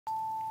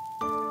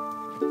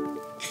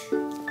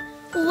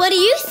What do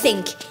you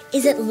think?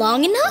 Is it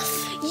long enough?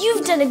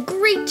 You've done a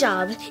great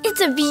job. It's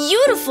a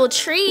beautiful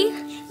tree.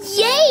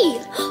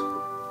 Yay!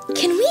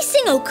 Can we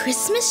sing "Oh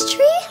Christmas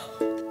Tree"?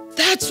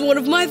 That's one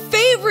of my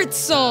favorite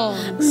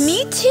songs.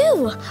 Me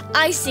too.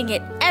 I sing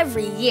it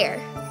every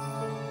year.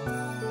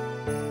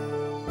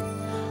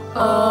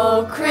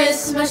 Oh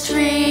Christmas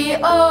tree,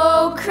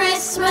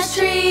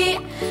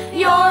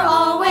 you're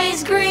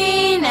always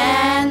green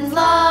and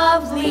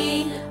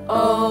lovely.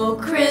 Oh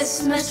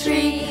Christmas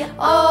tree,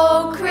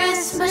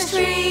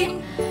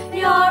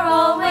 you're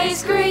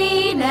always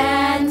green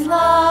and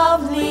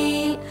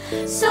lovely.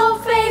 So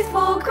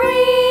faithful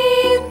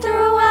green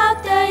throughout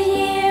the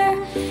year,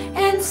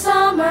 in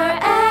summer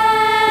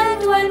and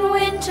when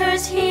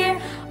winter's here.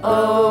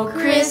 Oh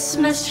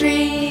Christmas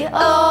tree,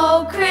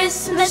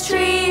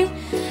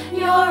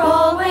 you're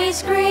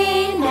always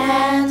green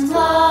and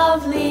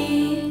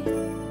lovely.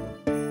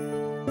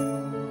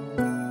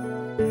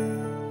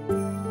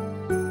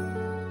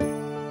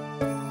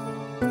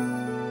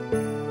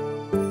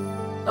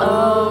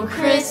 Oh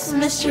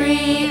Christmas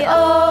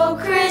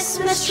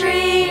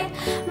tree,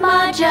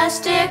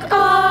 majestic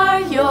are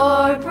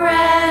your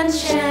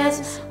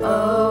branches.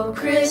 Oh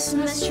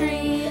Christmas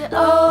tree,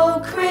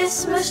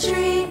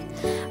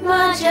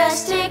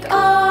 majestic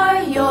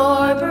are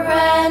your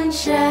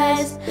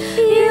branches.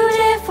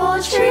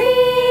 Beautiful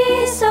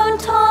tree, so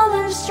tall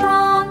and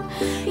strong,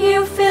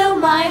 you fill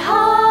my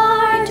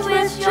heart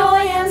with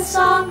joy and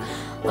song.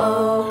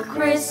 Oh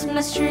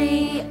Christmas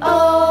tree,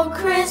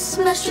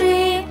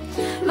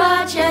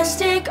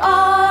 majestic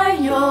are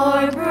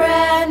your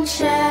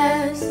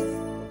branches.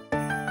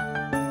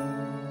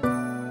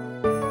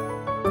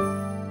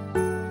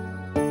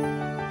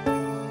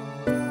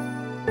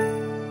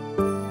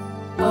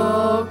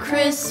 Oh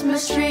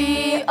Christmas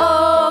tree,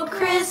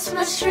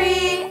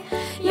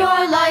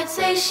 your lights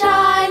they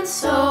shine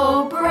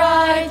so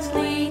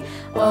brightly.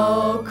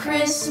 Oh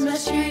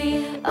Christmas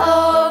tree,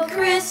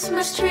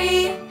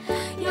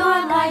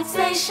 your lights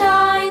they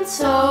shine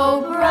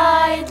so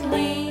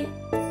brightly.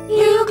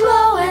 You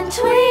glow and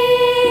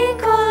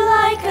twinkle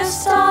like a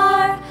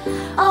star,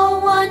 a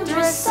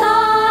wondrous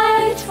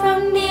sight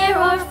from near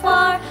or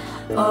far.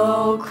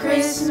 Oh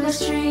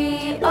Christmas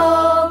tree,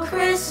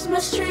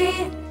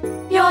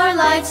 your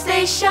lights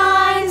they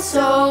shine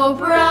so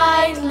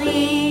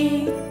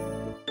brightly.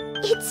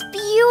 It's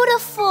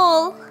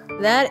beautiful.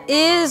 That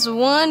is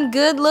one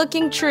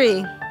good-looking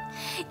tree.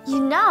 You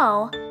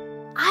know,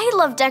 I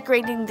love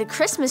decorating the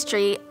Christmas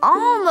tree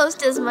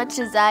almost as much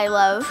as I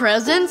love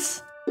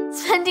Presents?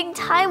 spending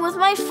time with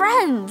my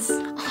friends.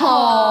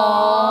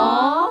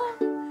 Aww.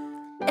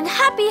 And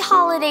happy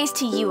holidays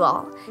to you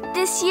all.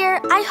 This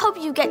year, I hope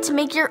you get to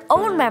make your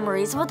own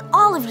memories with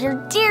all of your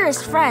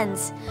dearest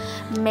friends.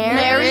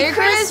 Merry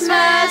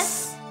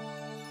Christmas!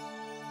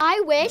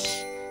 I wish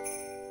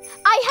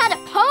I had a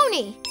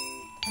pony.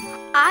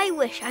 I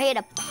wish I had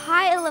a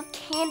pile of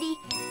candy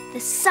the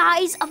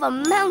size of a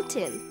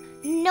mountain.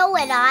 Know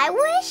what I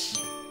wish?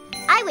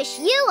 I wish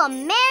you a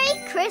Merry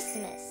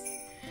Christmas.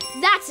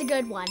 That's a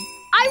good one.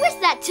 I wish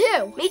that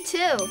too. Me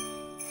too.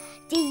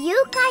 Do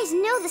you guys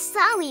know the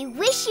song "We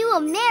Wish You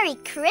a Merry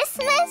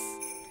Christmas"?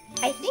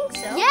 I think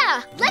so.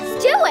 Yeah,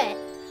 let's do it.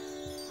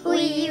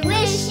 We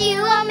wish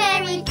you a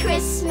Merry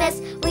Christmas.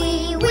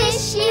 We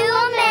wish you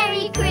a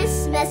Merry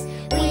Christmas.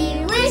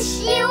 We wish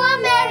you a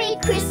Merry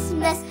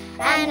Christmas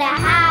and a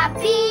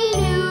Happy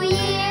New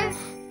Year.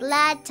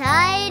 Glad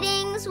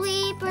tidings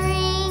we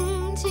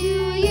bring to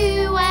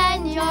you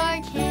and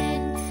your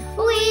kin.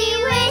 We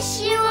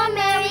wish you a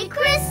Merry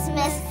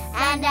Christmas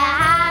and a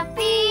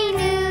Happy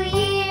New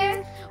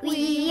Year.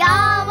 We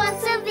all want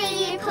some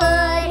figgy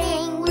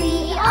pudding.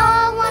 We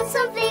all want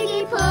some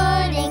figgy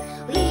pudding.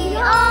 We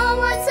all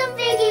want some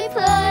figgy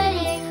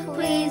pudding.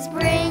 Please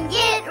bring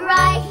it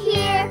right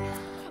here.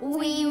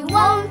 We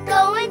won't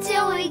go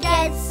until we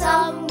get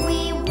some.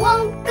 We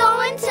won't go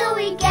until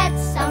we get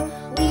some.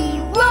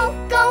 We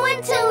won't go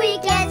until we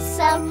get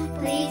some.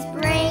 Please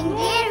bring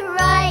it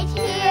right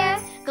here.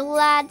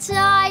 Glad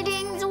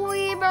tidings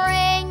we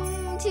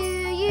bring to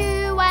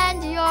you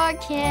and your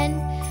kin.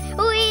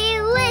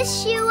 We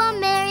wish you a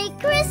Merry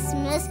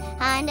Christmas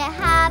and a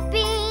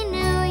Happy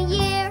New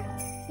Year.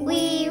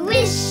 We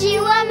wish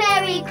you a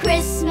Merry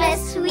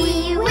Christmas.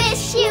 We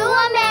wish you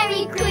a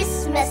Merry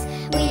Christmas.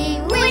 We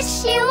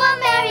wish you a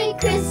Merry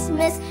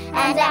Christmas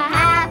and a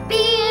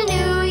Happy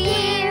New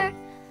Year.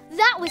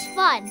 That was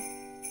fun.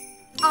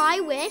 I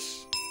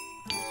wish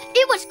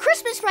it was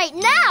Christmas right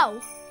now.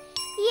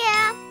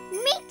 Yeah,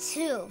 me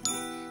too.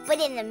 But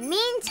in the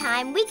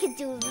meantime, we could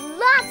do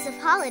lots of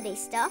holiday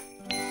stuff,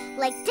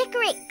 like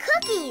decorate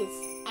cookies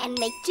And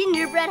make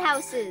gingerbread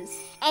houses.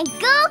 and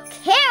go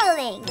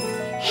caroling.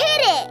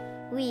 Hit it!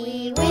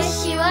 We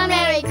wish you a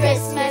Merry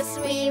Christmas.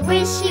 We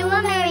wish you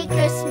a Merry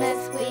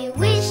Christmas. We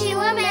wish you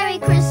a Merry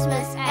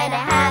Christmas and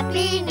a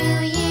Happy New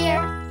Year.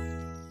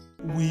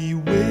 We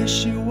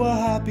wish you a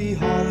happy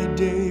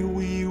holiday.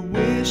 We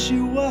wish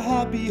you a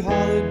happy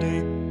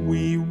holiday.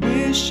 We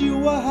wish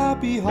you a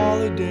happy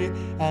holiday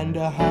and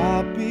a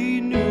Happy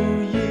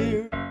New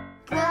Year.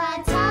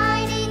 Glad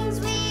tidings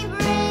we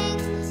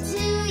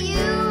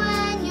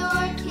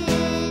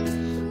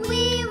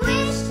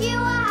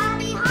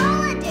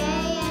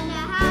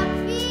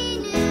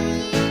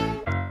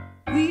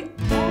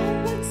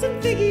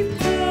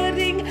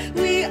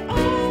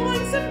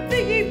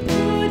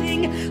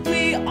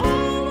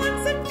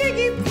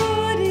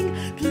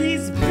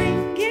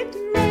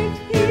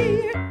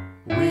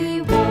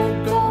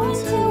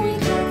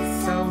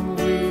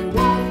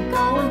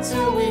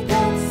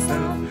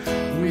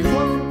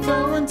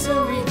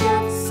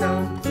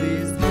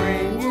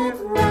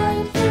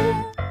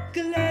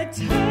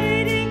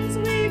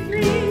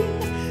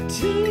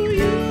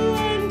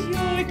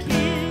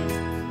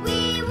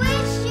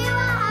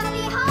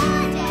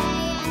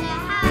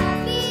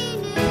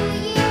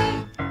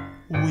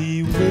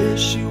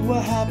you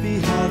a happy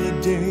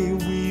holiday.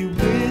 We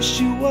wish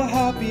you a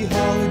happy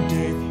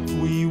holiday.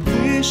 We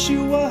wish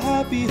you a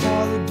happy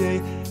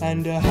holiday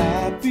and a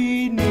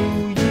happy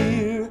new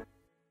year.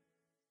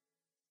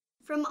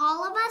 From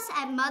all of us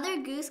at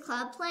Mother Goose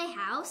Club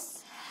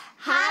Playhouse,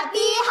 Happy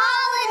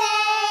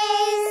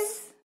Holidays!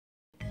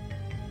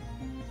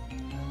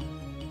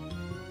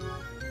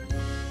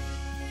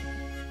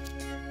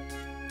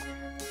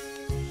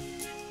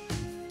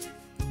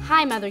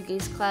 Hi, Mother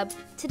Goose Club.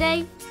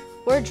 Today,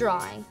 we're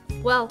drawing.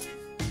 Well,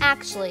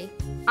 actually,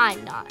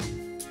 I'm not.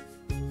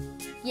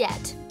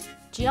 Yet.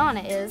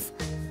 Gianna is.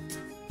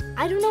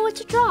 I don't know what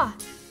to draw.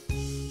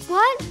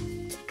 What?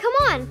 Come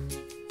on,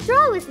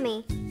 draw with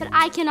me. But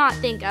I cannot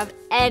think of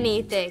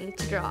anything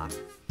to draw.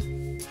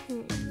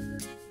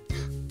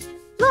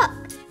 Look,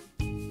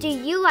 do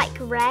you like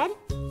red?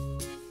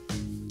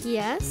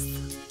 Yes?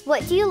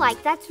 What do you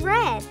like that's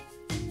red?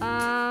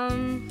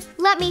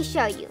 Let me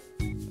show you.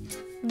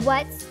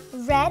 What's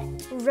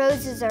red?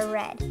 Roses are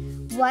red.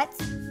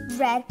 What's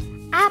red?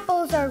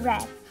 Apples are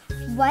red.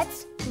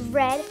 What's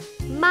red?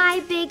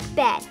 My big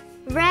bed.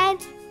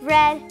 Red,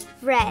 red,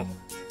 red.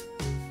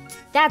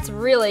 That's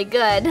really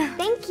good.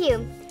 Thank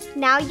you.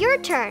 Now your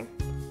turn.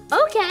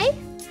 Okay.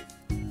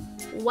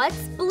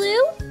 What's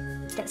blue?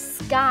 The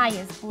sky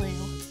is blue.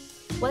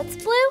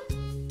 What's blue?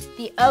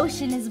 The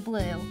ocean is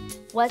blue.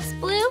 What's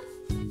blue?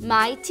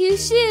 My two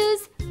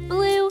shoes.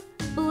 Blue,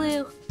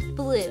 blue,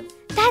 blue.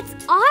 That's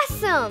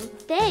awesome.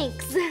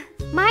 Thanks.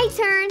 My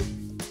turn.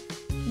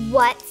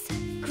 What's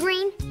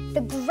green?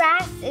 The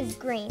grass is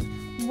green.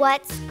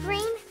 What's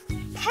green?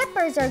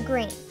 Peppers are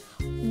green.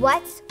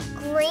 What's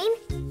green?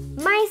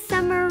 My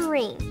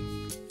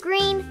submarine.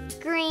 Green,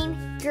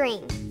 green,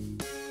 green.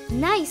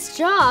 Nice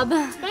job.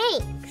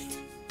 Thanks.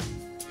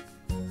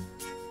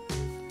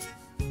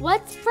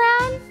 What's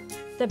brown?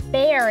 The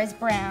bear is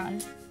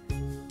brown.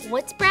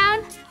 What's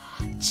brown?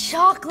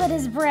 Chocolate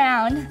is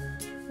brown.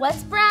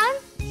 What's brown?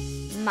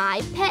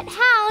 My pet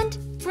hound.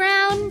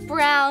 Brown,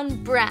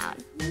 brown, brown.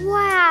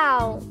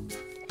 Wow.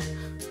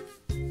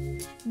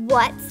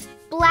 What's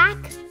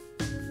black?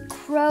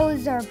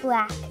 Crows are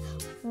black.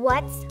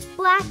 What's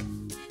black?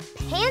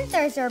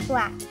 Panthers are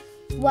black.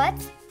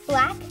 What's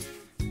black?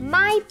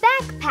 My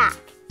backpack.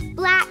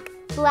 Black,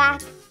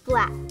 black,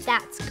 black.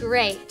 That's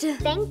great.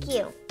 Thank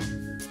you.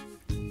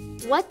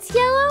 What's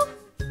yellow?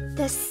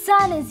 The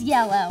sun is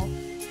yellow.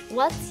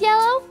 What's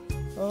yellow?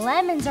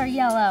 Lemons are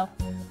yellow.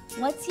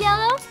 What's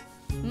yellow?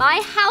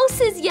 My house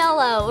is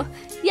yellow.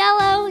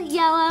 Yellow,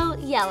 yellow,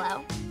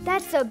 yellow.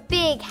 That's a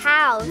big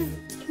house.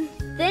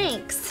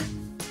 Thanks.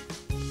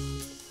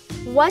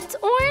 What's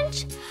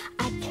orange?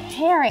 A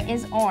carrot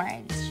is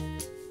orange.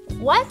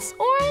 What's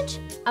orange?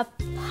 A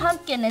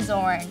pumpkin is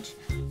orange.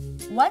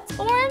 What's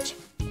orange?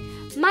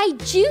 My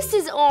juice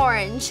is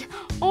orange.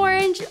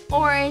 Orange,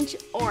 orange,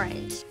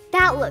 orange.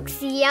 That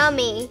looks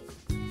yummy.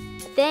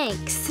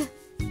 Thanks.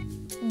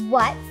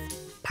 What's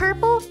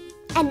purple?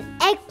 An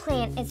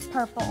eggplant is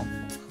purple.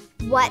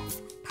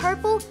 What's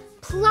purple?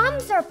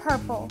 Plums are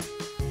purple.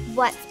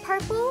 What's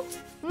purple?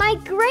 My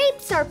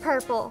grapes are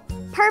purple.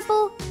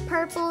 Purple,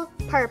 purple,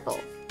 purple.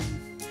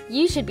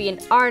 You should be an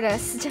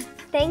artist.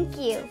 Thank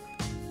you.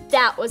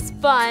 That was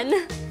fun.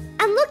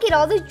 And look at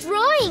all the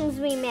drawings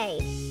we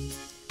made.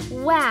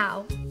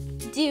 Wow.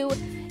 Do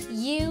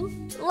you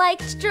like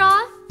to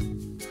draw?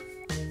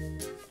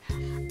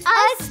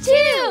 Us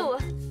too!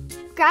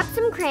 Grab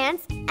some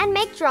crayons and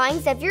make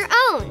drawings of your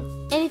own.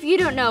 And if you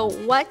don't know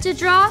what to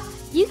draw,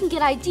 you can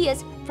get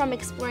ideas from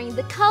exploring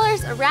the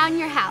colors around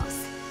your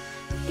house.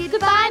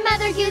 Goodbye,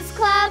 Mother Goose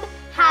Club.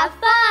 Have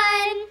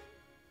fun!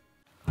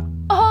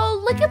 Oh,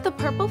 look at the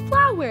purple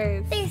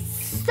flowers. They're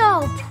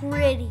so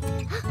pretty.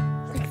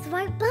 Look at the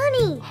white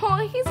bunny. Oh,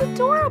 he's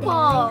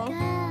adorable. There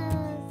he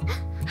goes.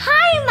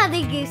 Hi,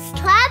 Mother Goose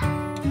Club.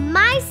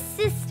 My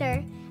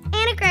sister,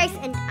 Anna Grace,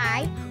 and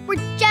I were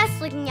just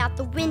looking out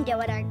the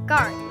window at our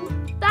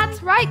garden.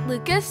 That's right,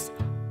 Lucas.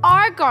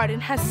 Our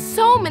garden has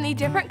so many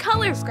different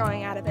colors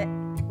growing out of it.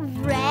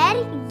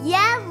 Red,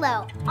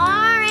 yellow,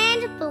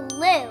 orange,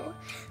 blue.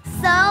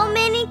 So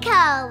many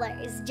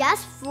colors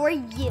just for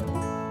you.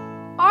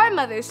 Our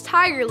mother's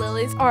tiger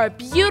lilies are a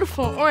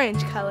beautiful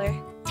orange color.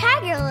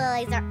 Tiger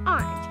lilies are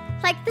orange,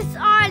 like this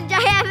orange I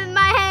have in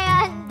my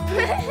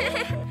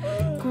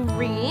hand.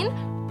 Green,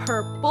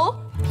 purple,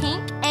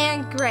 pink,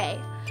 and gray.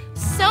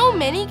 So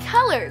many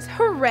colors.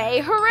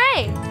 Hooray,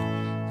 hooray.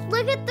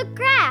 Look at the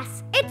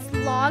grass. It's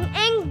long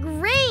and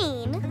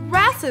green.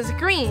 Grass is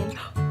green,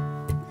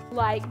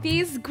 like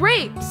these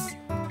grapes.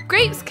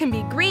 Grapes can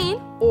be green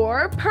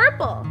or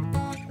purple.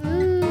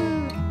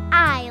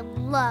 I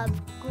love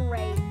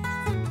grapes.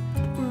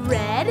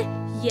 Red,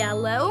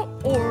 yellow,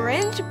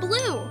 orange,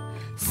 blue.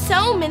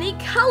 So many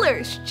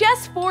colors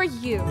just for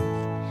you.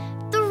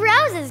 The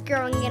roses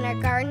growing in our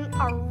garden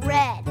are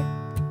red.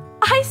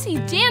 I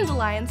see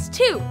dandelions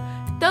too.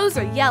 Those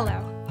are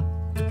yellow.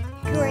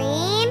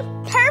 Green,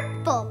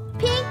 purple,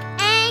 pink,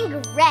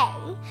 and gray.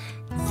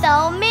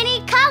 So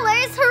many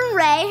colors,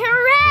 hooray,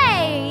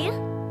 hooray!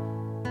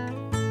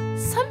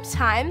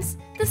 Sometimes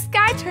the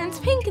sky turns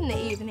pink in the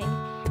evening,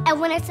 And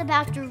when it's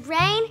about to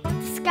rain,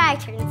 the sky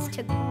turns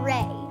to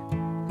gray.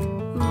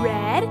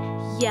 Red,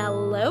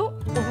 yellow,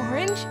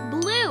 orange,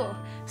 blue.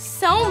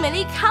 So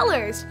many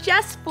colors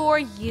just for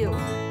you.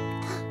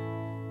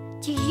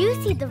 Do you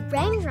see the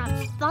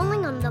raindrops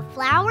falling on the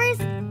flowers?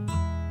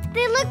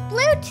 They look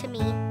blue to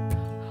me.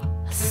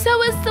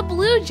 So is the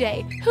blue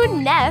jay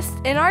who nests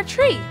in our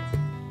tree.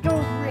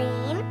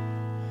 Green,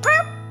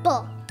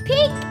 purple,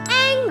 pink,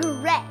 and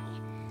gray.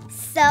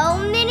 So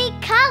many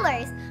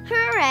colors.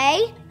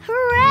 Hooray,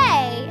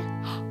 hooray.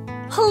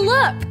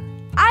 Look,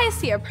 I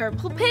see a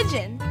purple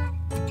pigeon.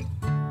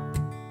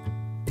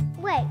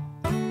 Wait,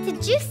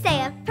 did you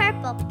say a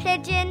purple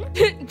pigeon?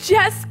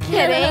 Just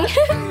kidding.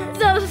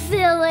 So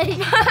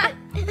silly.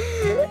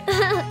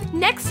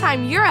 Next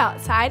time you're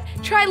outside,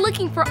 try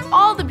looking for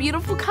all the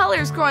beautiful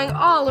colors growing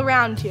all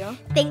around you.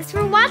 Thanks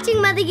for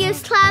watching, Mother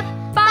Goose Club.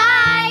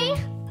 Bye!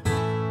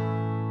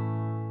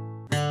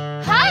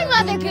 Hi,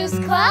 Mother Goose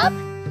Club.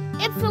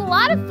 It's a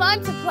lot of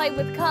fun to play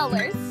with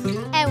colors.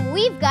 And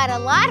we've got a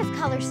lot of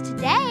colors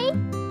today.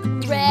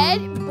 Red,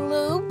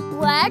 blue,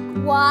 black,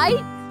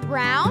 white,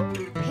 Brown,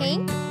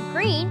 pink,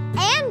 green,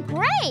 and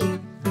gray.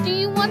 Do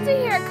you want to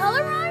hear a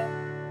color rhyme?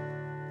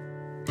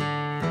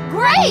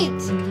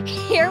 Great!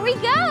 Here we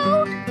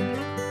go.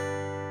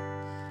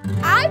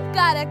 I've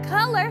got a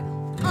color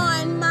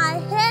on my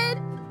head.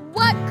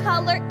 What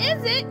color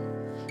is it?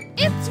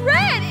 It's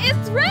red,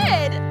 it's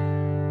red.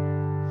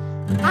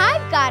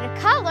 I've got a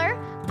color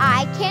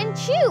I can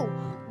chew.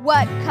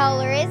 What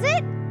color is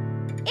it?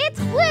 It's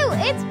blue,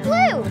 it's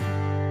blue.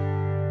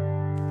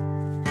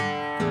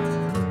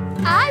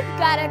 I've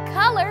got a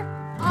color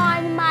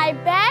on my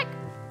back.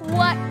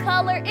 What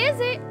color is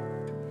it?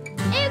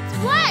 It's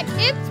black,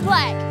 it's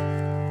black.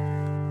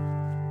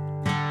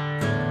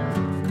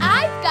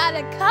 I've got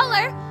a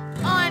color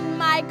on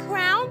my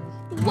crown.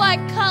 What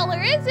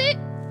color is it?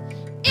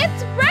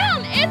 It's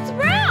brown, it's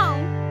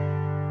brown.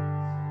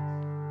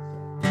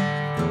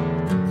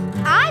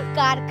 I've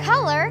got a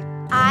color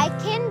I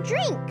can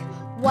drink.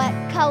 What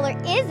color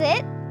is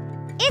it?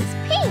 It's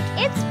pink,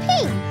 it's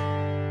pink.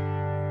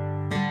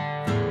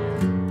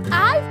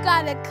 I've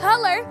got a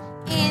color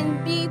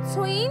in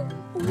between.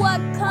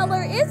 What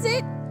color is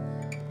it?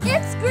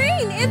 It's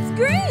green, it's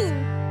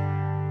green.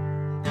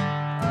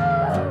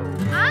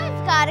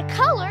 I've got a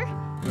color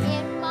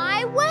in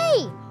my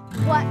way.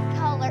 What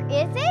color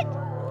is it?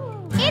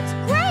 It's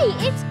gray,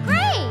 it's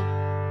gray.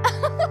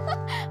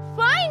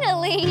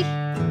 Finally!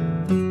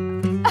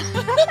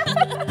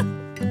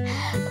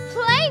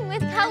 Playing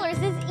with colors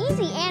is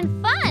easy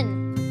and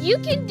fun. You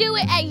can do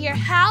it at your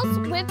house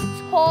with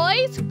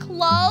toys,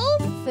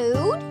 clothes,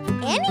 Food,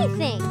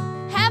 anything.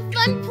 Have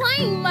fun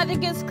playing, Mother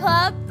Goose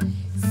Club.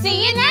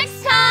 See you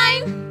next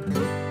time!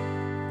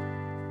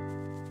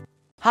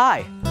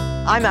 Hi,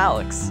 I'm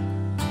Alex.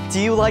 Do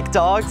you like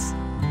dogs?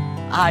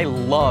 I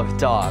love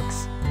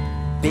dogs.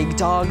 Big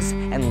dogs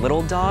and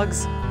little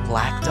dogs,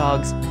 black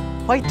dogs,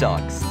 white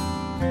dogs.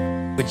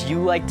 Would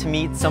you like to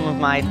meet some of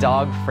my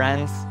dog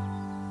friends?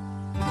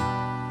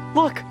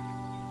 Look!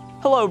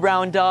 Hello,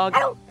 brown dog.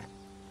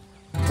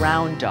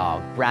 Brown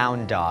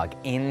dog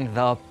in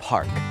the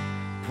park.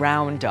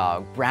 Brown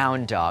dog,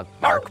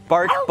 bark,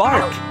 bark,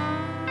 bark.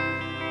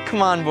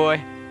 Come on,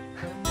 boy.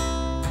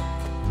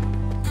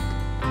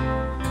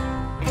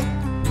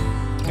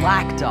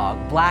 Black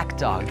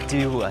dog,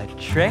 do a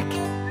trick.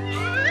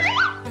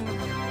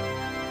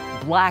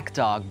 Black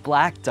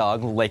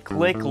dog, lick,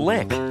 lick,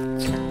 lick.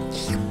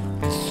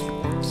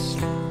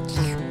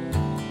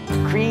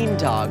 Green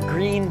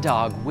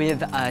dog,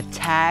 with a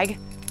tag.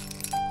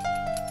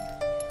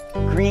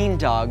 Green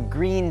dog,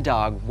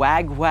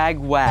 wag, wag,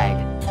 wag.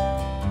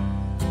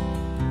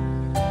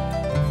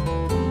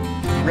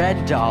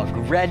 Red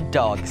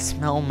dog,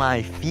 smell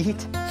my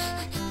feet.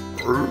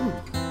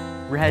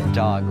 Red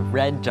dog,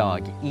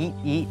 eat,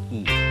 eat,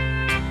 eat.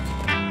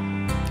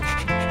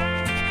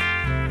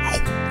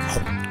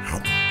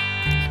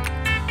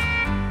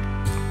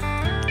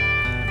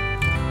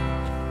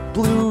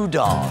 Blue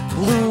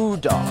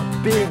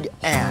dog, big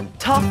and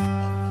tough.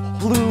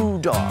 Blue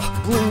dog,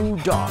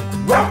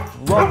 ruff,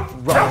 ruff,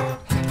 ruff.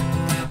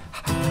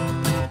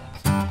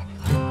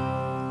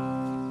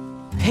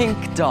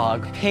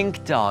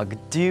 Pink dog,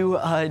 do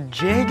a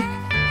jig.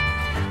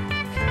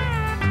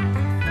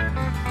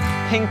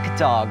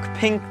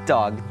 Pink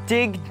dog,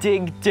 dig,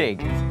 dig, dig.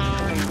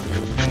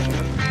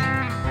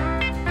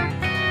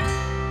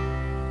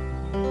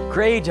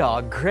 Gray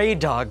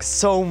dog,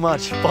 so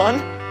much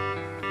fun.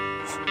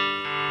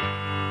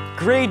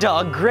 Gray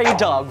dog,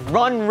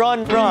 run,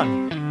 run,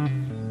 run.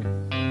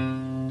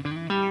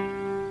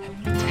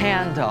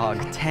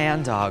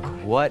 Tan dog,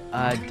 what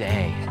a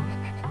day.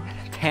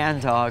 Tan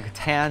dog,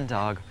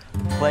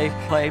 play,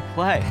 play,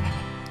 play.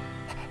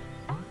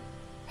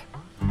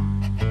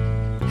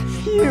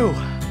 Phew!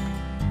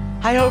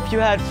 I hope you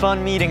had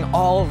fun meeting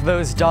all of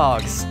those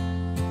dogs.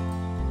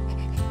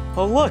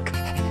 Oh look,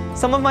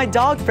 some of my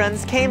dog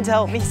friends came to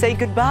help me say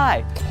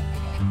goodbye.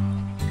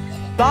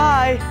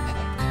 Bye!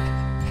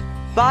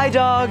 Bye,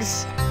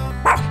 dogs!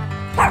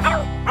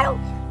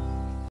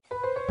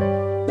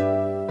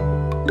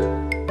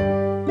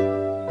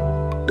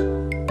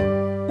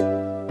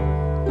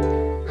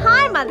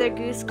 Mother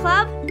Goose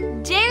Club.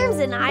 James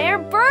and I are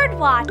bird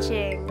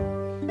watching.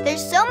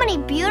 There's so many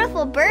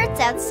beautiful birds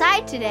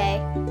outside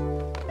today.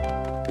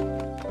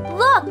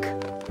 Look,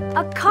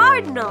 a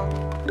cardinal.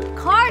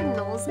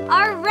 Cardinals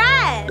are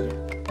red.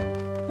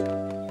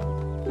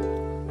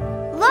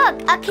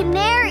 Look, a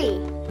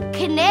canary.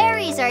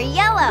 Canaries are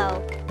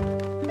yellow.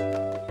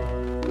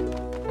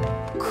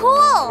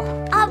 Cool,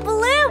 a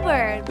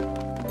bluebird.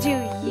 Do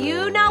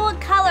you know what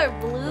color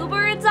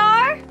bluebirds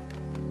are?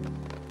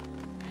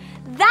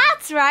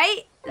 That's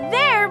right,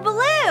 they're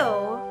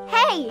blue.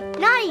 Hey,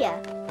 Nadia,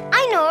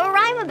 I know a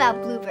rhyme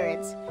about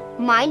bluebirds.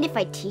 Mind if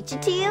I teach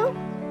it to you?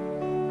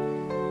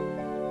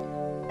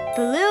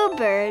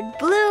 Bluebird,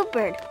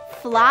 bluebird,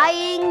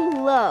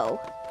 flying low.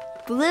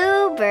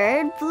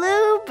 Bluebird,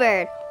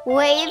 bluebird,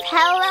 wave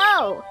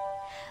hello.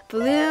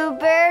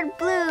 Bluebird,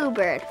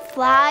 bluebird,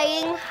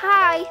 flying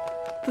high.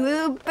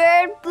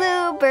 Bluebird,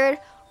 bluebird,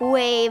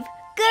 wave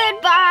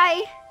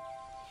goodbye.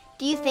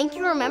 Do you think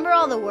you remember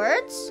all the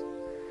words?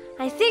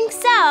 I think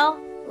so.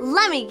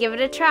 Let me give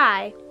it a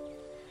try.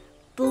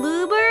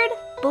 Bluebird,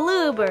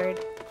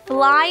 bluebird,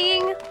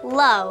 flying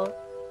low.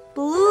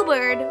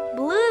 Bluebird,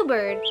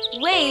 bluebird,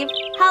 wave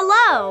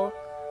hello.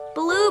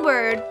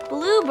 Bluebird,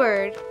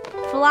 bluebird,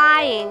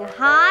 flying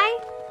high.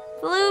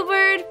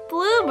 Bluebird,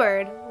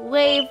 bluebird,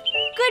 wave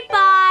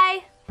goodbye.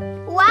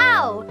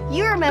 Wow,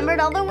 you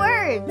remembered all the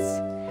words.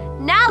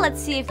 Now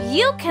let's see if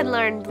you can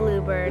learn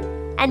bluebird.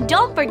 And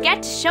don't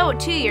forget to show it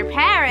to your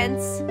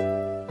parents.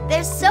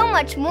 There's so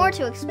much more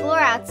to explore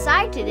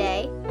outside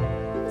today.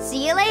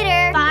 See you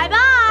later.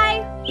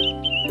 Bye-bye.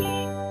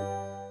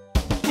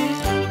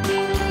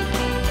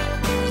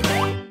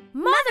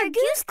 Mother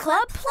Goose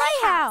Club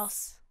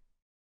Playhouse.